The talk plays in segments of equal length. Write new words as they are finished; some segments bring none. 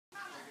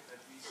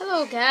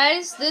Hello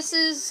guys, this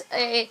is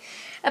a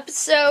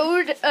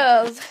episode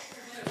of,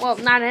 well,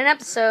 not an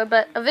episode,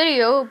 but a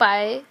video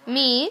by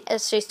me,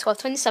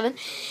 SJ's1227,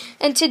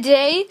 and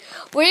today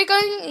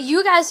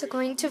you guys are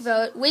going to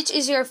vote which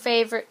is your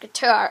favorite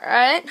guitar,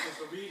 alright?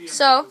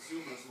 So,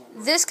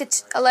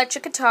 this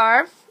electric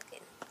guitar,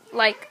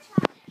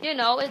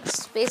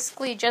 it's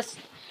basically just,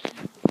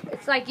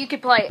 it's like you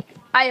could play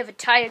Eye of a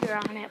Tiger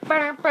on it,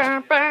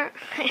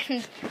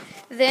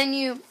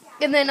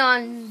 and then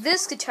on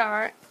this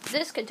guitar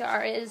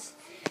is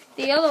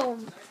the yellow.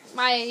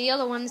 My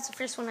yellow one is the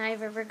first one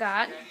I've ever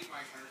got.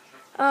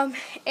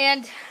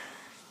 And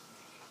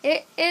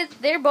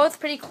they're both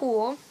pretty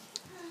cool.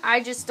 I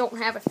just don't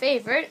have a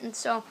favorite, and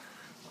so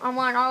I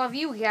want all of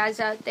you guys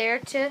out there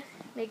to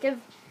make a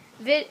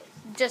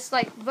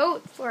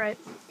vote for it.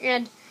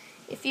 And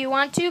if you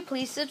want to,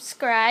 please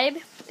subscribe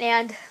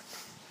and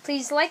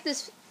please like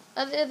this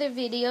other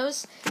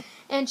videos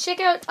and check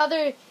out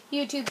other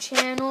YouTube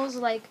channels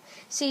like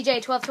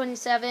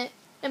CJTV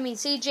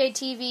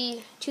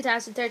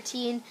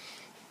 2013,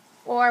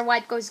 or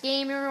White Ghost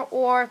Gamer,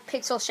 or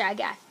Pixel Shy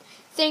Guy.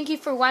 Thank you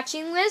for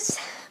watching this,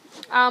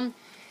 and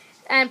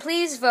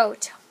please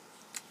vote.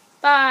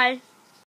 Bye.